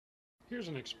Here's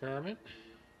an experiment.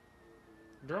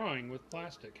 Drawing with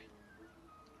plastic.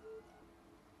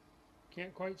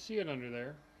 Can't quite see it under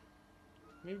there.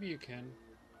 Maybe you can.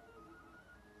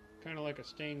 Kind of like a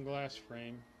stained glass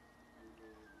frame.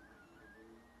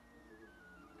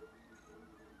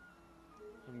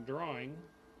 I'm drawing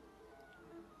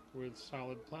with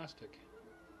solid plastic.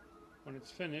 When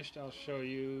it's finished, I'll show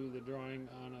you the drawing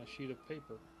on a sheet of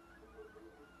paper,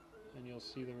 and you'll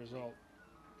see the result.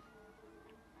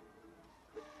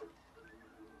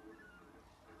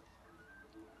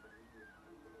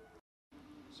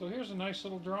 So here's a nice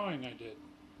little drawing I did.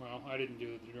 Well, I didn't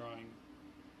do the drawing.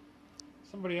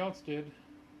 Somebody else did.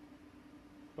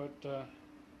 But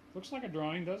looks like a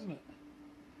drawing, doesn't it?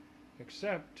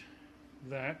 Except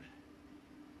that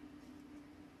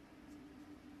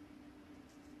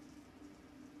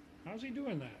how's he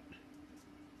doing that?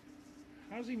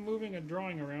 How's he moving a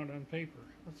drawing around on paper?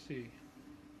 Let's see.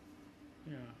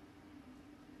 Yeah.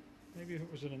 Maybe if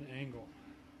it was at an angle.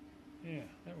 Yeah,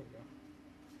 there we go.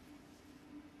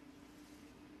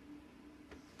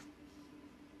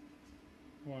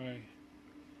 Why,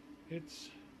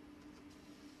 it's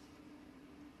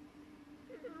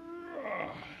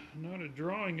not a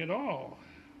drawing at all.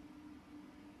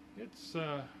 It's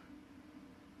ta-da!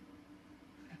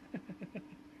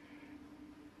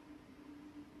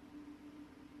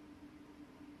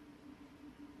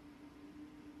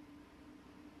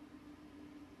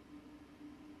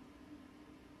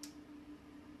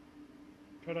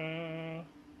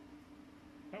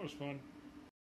 That was fun.